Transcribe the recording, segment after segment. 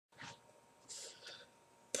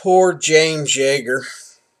Poor James Yeager.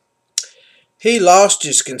 He lost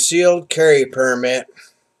his concealed carry permit.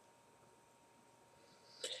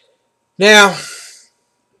 Now,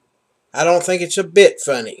 I don't think it's a bit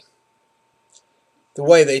funny the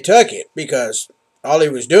way they took it, because all he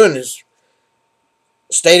was doing is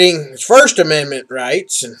stating his First Amendment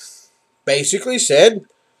rights and basically said,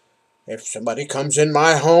 if somebody comes in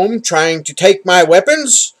my home trying to take my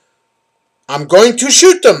weapons, I'm going to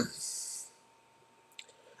shoot them.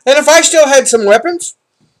 And if I still had some weapons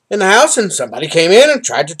in the house and somebody came in and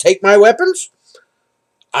tried to take my weapons,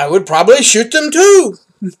 I would probably shoot them too.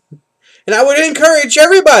 And I would encourage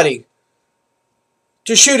everybody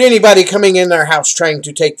to shoot anybody coming in their house trying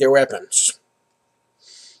to take their weapons.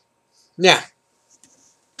 Now,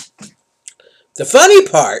 the funny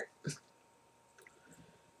part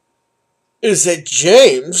is that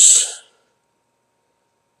James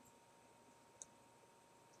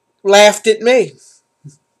laughed at me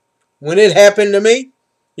when it happened to me.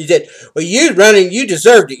 He said, well, you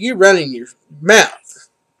deserved it. You running your mouth.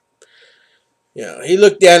 You know, he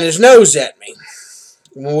looked down his nose at me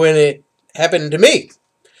when it happened to me.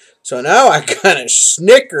 So now I kind of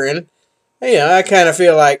snickering. You know, I kind of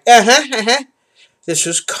feel like, this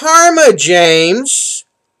was karma, James.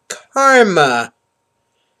 Karma.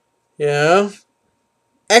 You know,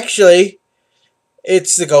 actually,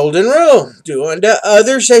 it's the golden rule. Do unto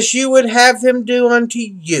others as you would have them do unto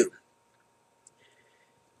you.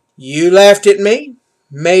 You laughed at me,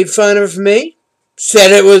 made fun of me,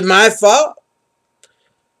 said it was my fault.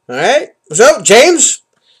 Alright? So, James,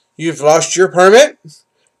 you've lost your permit.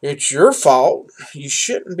 It's your fault. You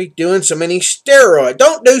shouldn't be doing so many steroids.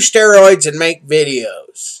 Don't do steroids and make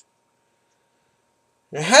videos.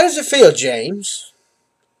 Now, how does it feel, James?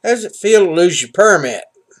 How does it feel to lose your permit?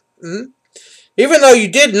 Even though you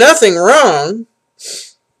did nothing wrong,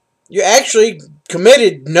 you actually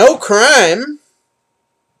committed no crime.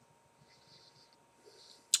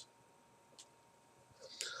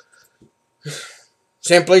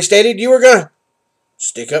 Simply stated, you were going to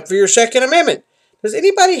stick up for your Second Amendment. Does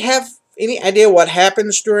anybody have any idea what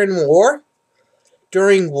happens during war?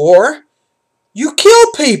 During war, you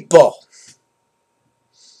kill people.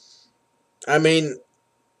 I mean,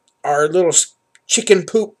 our little chicken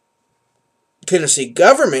poop Tennessee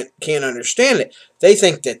government can't understand it. They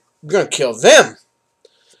think that we're going to kill them.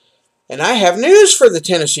 And I have news for the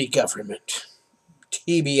Tennessee government.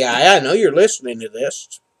 TBI, I know you're listening to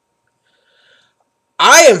this.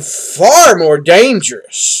 I am far more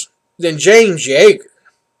dangerous than James Yeager.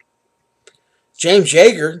 James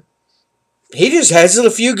Yeager, he just has a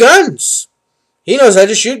few guns. He knows how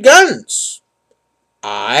to shoot guns.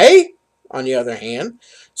 I, on the other hand,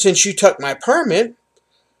 since you took my permit,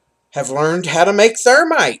 have learned how to make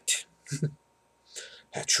thermite.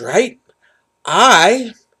 That's right.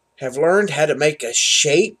 I have learned how to make a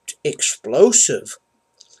shaped explosive.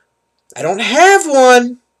 I don't have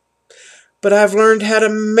one, but I've learned how to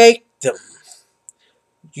make them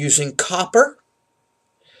using copper.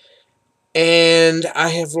 And I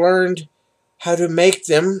have learned how to make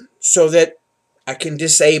them so that I can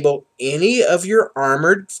disable any of your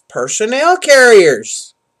armored personnel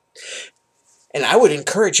carriers. And I would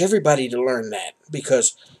encourage everybody to learn that,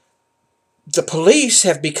 because the police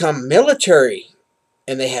have become military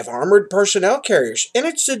and they have armored personnel carriers. And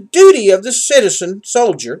it's the duty of the citizen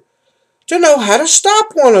soldier to know how to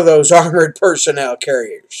stop one of those armored personnel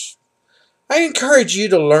carriers. I encourage you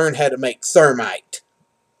to learn how to make thermite.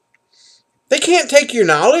 They can't take your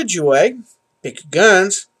knowledge away. Pick your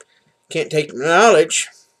guns. Can't take your knowledge.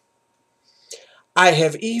 I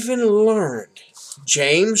have even learned,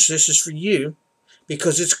 James, this is for you,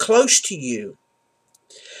 because it's close to you.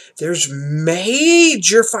 There's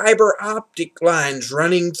major fiber optic lines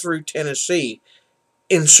running through Tennessee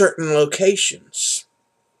in certain locations.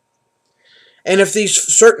 And if these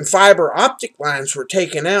certain fiber optic lines were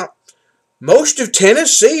taken out, most of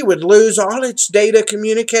Tennessee would lose all its data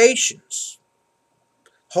communications.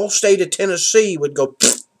 Whole state of Tennessee would go,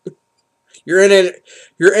 your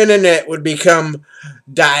internet would become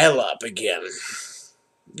dial-up again.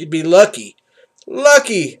 You'd be lucky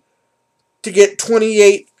to get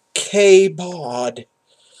 28K baud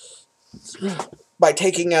by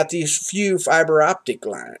taking out these few fiber optic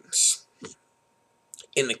lines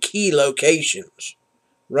in the key locations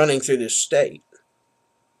running through this state.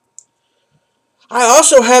 I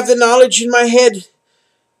also have the knowledge in my head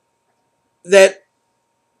that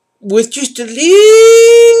with just a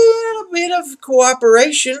little bit of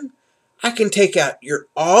cooperation, I can take out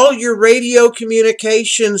all your radio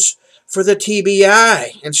communications for the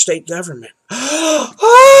TBI and state government.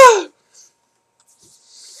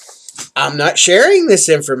 I'm not sharing this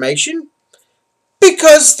information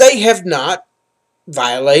because they have not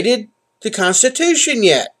violated the Constitution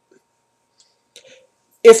yet.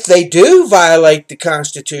 If they do violate the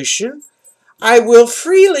Constitution, I will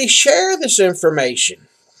freely share this information.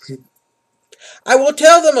 I will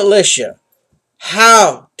tell the militia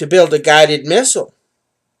how to build a guided missile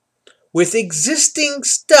with existing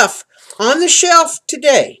stuff on the shelf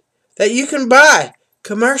today that you can buy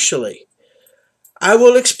commercially. I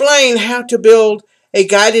will explain how to build a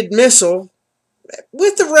guided missile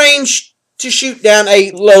with the range to shoot down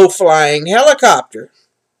a low-flying helicopter.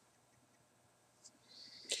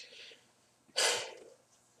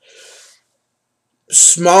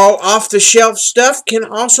 Small off-the-shelf stuff can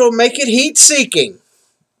also make it heat-seeking.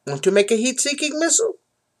 Want to make a heat-seeking missile?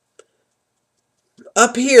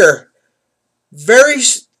 Up here, very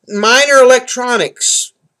minor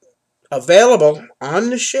electronics available on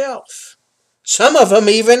the shelf. Some of them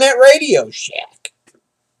even at Radio Shack.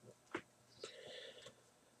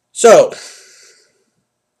 So,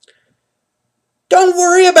 don't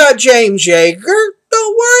worry about James Yeager.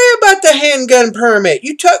 Don't worry about the handgun permit.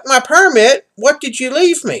 You took my permit. What did you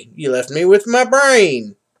leave me? You left me with my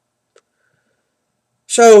brain.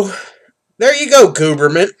 So, there you go,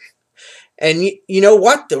 Gooberman. And you know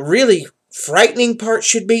what the really frightening part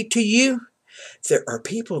should be to you? There are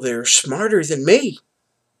people that are smarter than me.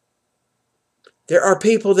 There are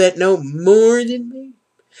people that know more than me.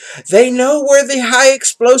 They know where the high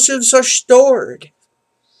explosives are stored.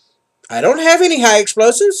 I don't have any high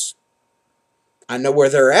explosives. I know where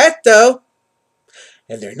they're at, though.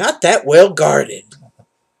 And they're not that well guarded.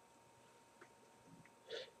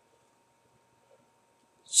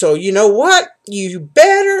 So you know what? You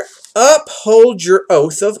better uphold your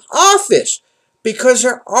oath of office. Because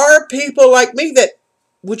there are people like me that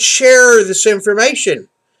would share this information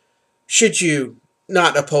should you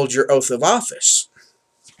not uphold your oath of office.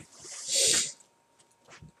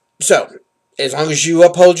 So, as long as you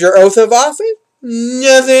uphold your oath of office,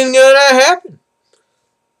 nothing's going to happen.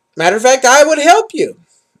 Matter of fact, I would help you.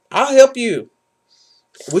 I'll help you.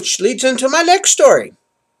 Which leads into my next story.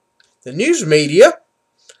 The news media,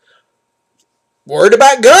 worried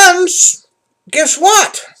about guns. Guess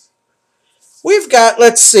what? We've got,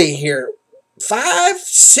 let's see here, 5,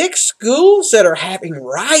 6 schools that are having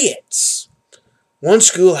riots. One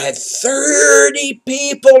school had 30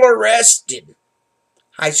 people arrested.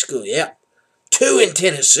 High school, yeah. 2 in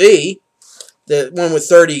Tennessee. The one with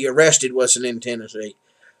 30 arrested wasn't in Tennessee.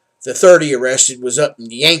 The 30 arrested was up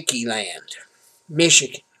in Yankee Land,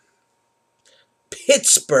 Michigan.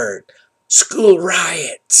 Pittsburgh, school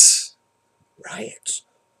riots. Riots.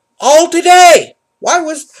 All today. What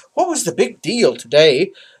was the big deal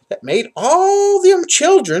today that made all them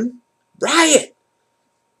children riot?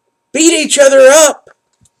 Beat each other up.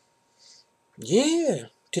 Yeah,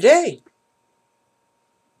 today.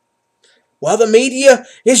 While the media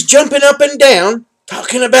is jumping up and down,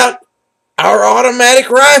 talking about our automatic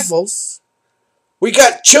rifles, we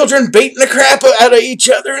got children beating the crap out of each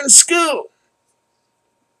other in school.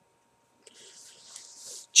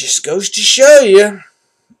 Just goes to show you,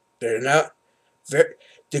 the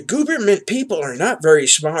government people are not very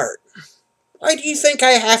smart. Why do you think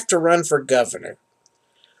I have to run for governor?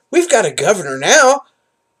 We've got a governor now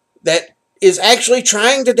that is actually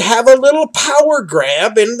trying to have a little power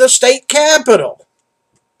grab in the state capitol.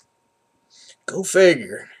 Go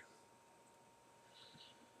figure.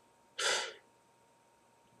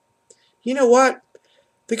 You know what?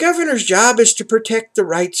 The governor's job is to protect the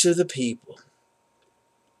rights of the people,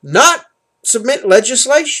 not submit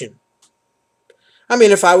legislation. I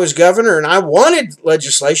mean, if I was governor and I wanted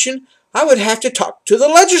legislation, I would have to talk to the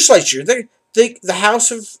legislature, the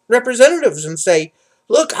House of Representatives, and say,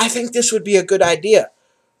 look, I think this would be a good idea.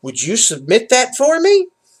 Would you submit that for me?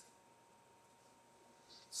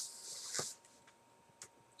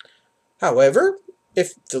 However,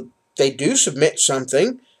 if they do submit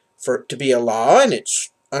something to be a law and it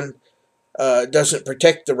doesn't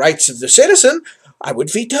protect the rights of the citizen, I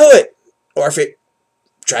would veto it. Or if it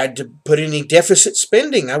tried to put any deficit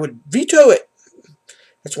spending, I would veto it.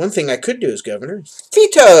 That's one thing I could do as governor.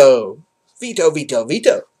 Veto! Veto, veto,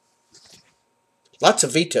 veto. Lots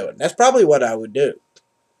of vetoing. That's probably what I would do.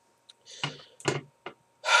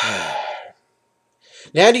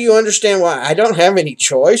 Now do you understand why I don't have any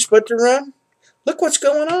choice but to run? Look what's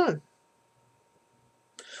going on.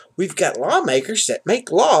 We've got lawmakers that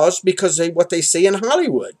make laws because of what they see in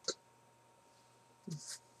Hollywood.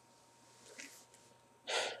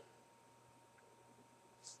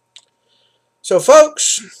 So,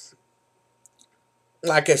 folks,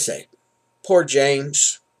 like I say, poor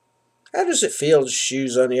James. How does it feel to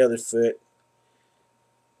shoes on the other foot?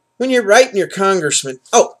 When you're writing your congressman.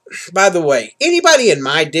 Oh, by the way, anybody in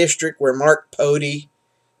my district where Mark Pody,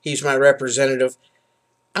 he's my representative,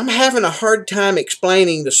 I'm having a hard time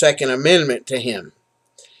explaining the Second Amendment to him.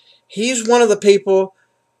 He's one of the people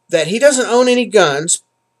that he doesn't own any guns,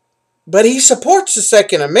 but he supports the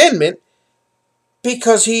Second Amendment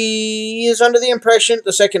because he is under the impression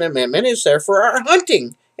the Second Amendment is there for our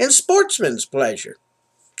hunting and sportsman's pleasure.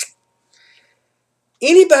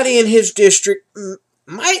 Anybody in his district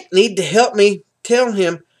might need to help me tell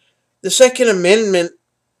him the Second Amendment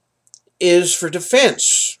is for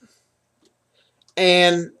defense.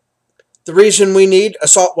 And the reason we need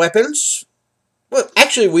assault weapons, well,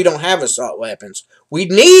 actually, we don't have assault weapons. We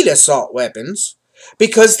need assault weapons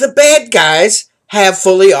because the bad guys have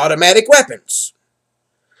fully automatic weapons.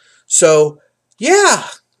 So, yeah,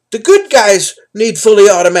 the good guys need fully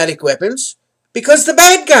automatic weapons because the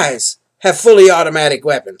bad guys have fully automatic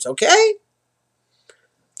weapons, okay?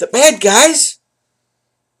 The bad guys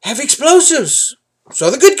have explosives,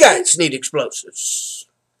 so the good guys need explosives.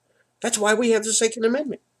 That's why we have the Second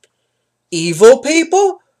Amendment. Evil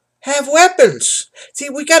people have weapons. See,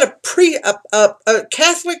 we got a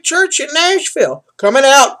Catholic church in Nashville coming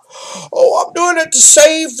out. Oh, I'm doing it to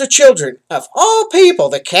save the children. Of all people,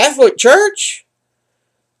 the Catholic Church,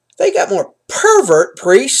 they got more pervert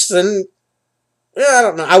priests than, I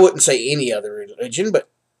don't know, I wouldn't say any other religion, but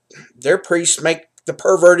their priests make the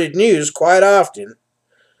perverted news quite often.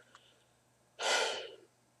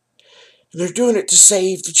 They're doing it to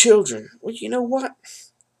save the children. Well, you know what?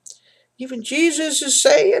 Even Jesus is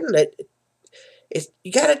saying that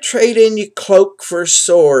you got to trade in your cloak for a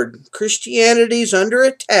sword. Christianity's under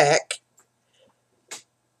attack,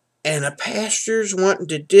 and a pastor's wanting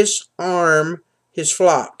to disarm his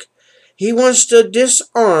flock. He wants to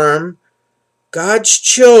disarm God's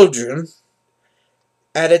children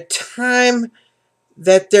at a time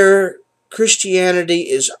that their Christianity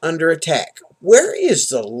is under attack. Where is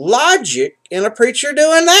the logic in a preacher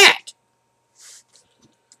doing that?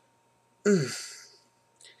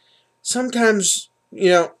 Sometimes,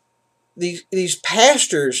 these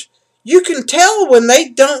pastors, you can tell when they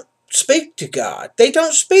don't speak to God. They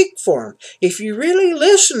don't speak for Him. If you really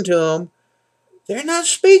listen to them, they're not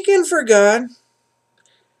speaking for God.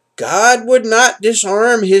 God would not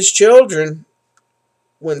disarm His children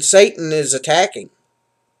when Satan is attacking.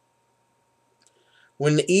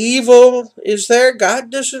 When evil is there,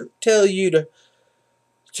 God doesn't tell you to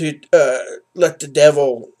let the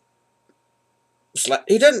devil.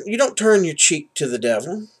 You don't turn your cheek to the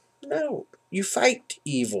devil. No, you fight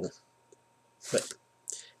evil. But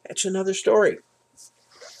that's another story.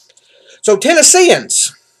 So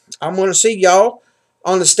Tennesseans, I'm going to see y'all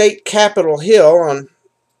on the state Capitol Hill on.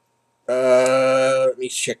 Let me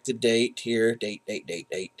check the date here. Date.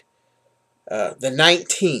 The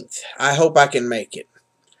 19th. I hope I can make it.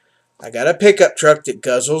 I got a pickup truck that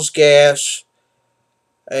guzzles gas,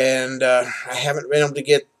 and I haven't been able to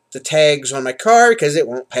get the tags on my car because it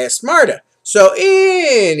won't pass MARTA. So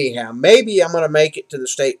anyhow, maybe I'm going to make it to the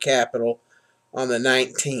state capitol on the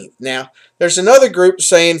 19th. Now, there's another group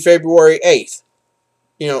saying February 8th.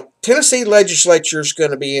 Tennessee legislature is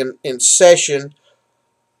going to be in session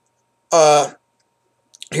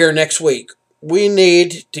here next week. We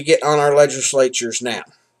need to get on our legislatures now.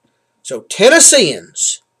 So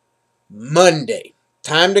Tennesseans, Monday,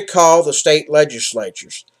 time to call the state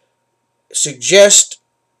legislatures. Suggest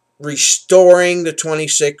restoring the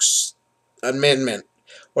 26th Amendment,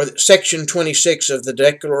 or Section 26 of the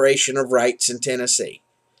Declaration of Rights in Tennessee.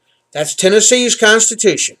 That's Tennessee's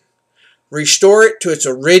Constitution. Restore it to its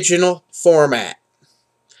original format.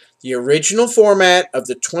 The original format of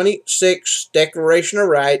the 26th Declaration of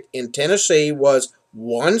Rights in Tennessee was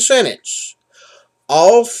one sentence.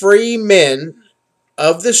 All free men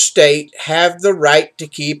of the state have the right to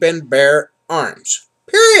keep and bear arms.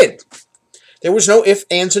 Period. There was no ifs,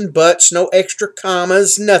 ands, and buts, no extra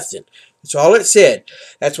commas, nothing. That's all it said.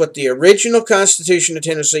 That's what the original Constitution of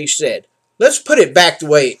Tennessee said. Let's put it back the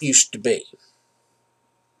way it used to be.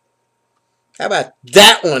 How about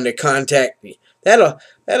that one to contact me?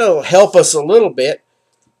 That'll help us a little bit.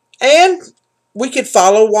 And we could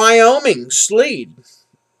follow Wyoming's lead.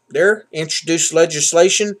 They're introduced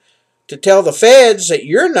legislation to tell the feds that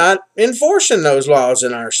you're not enforcing those laws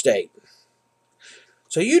in our state.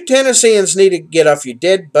 So you Tennesseans need to get off your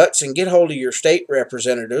dead butts and get hold of your state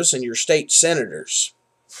representatives and your state senators.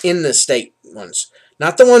 In the state ones.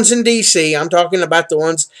 Not the ones in D.C. I'm talking about the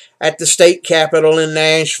ones at the state capitol in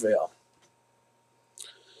Nashville.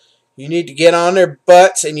 You need to get on their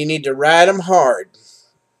butts and you need to ride them hard.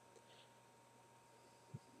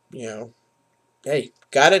 You know, hey,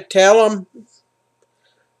 gotta tell them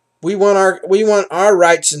we want our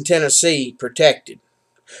rights in Tennessee protected.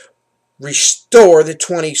 Restore the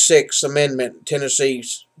 26th Amendment,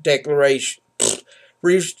 Tennessee's Declaration.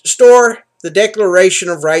 Restore the Declaration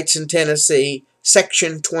of Rights in Tennessee,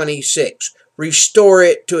 Section 26. Restore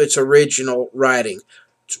it to its original writing.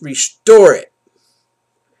 Restore it.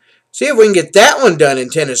 See if we can get that one done in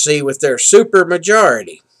Tennessee with their super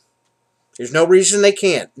majority. There's no reason they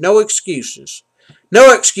can't. No excuses.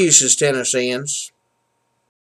 No excuses, Tennesseans.